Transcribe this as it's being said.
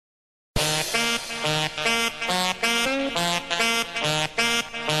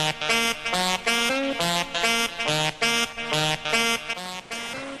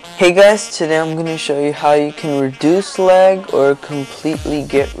Hey guys, today I'm going to show you how you can reduce lag or completely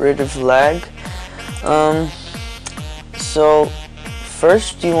get rid of lag. So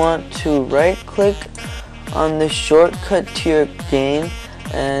first you want to right click on the shortcut to your game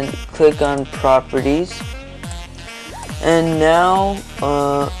and click on properties, and now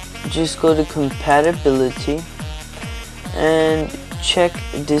just go to compatibility and check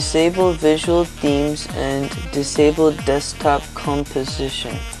disable visual themes and disable desktop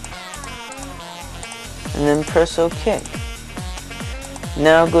composition, and then press OK.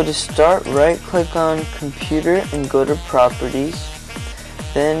 Now go to start, right click on computer and go to properties,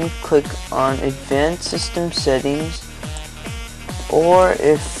 then click on advanced system settings, or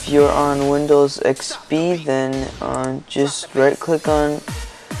if you're on Windows XP then just right click on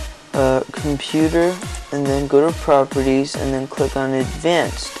computer and then go to properties and then click on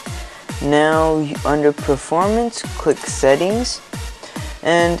advanced. Now under performance click settings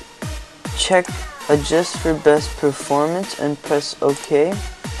and check adjust for best performance and press OK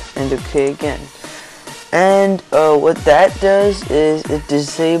and OK again. And what that does is it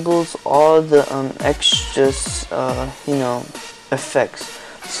disables all the extras effects.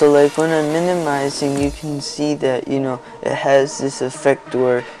 So like when I'm minimizing, you can see that it has this effect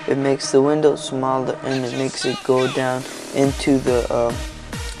where it makes the window smaller and it makes it go down into the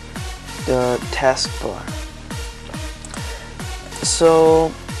taskbar.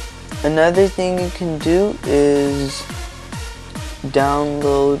 So another thing you can do is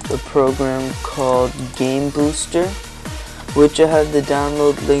download a program called Game Booster, which I have the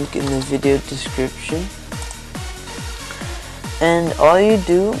download link in the video description. And all you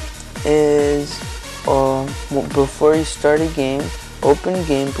do is before you start a game, open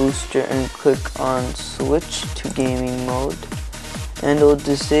Game Booster and click on switch to gaming mode, and it'll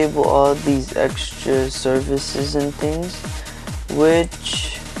disable all these extra services and things,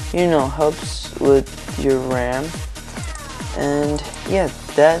 which helps with your RAM. And yeah,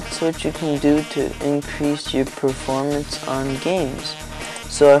 that's what you can do to increase your performance on games.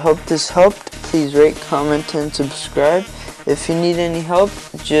 So I hope this helped. Please rate, comment, and subscribe. If you need any help,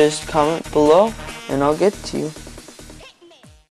 just comment below and I'll get to you.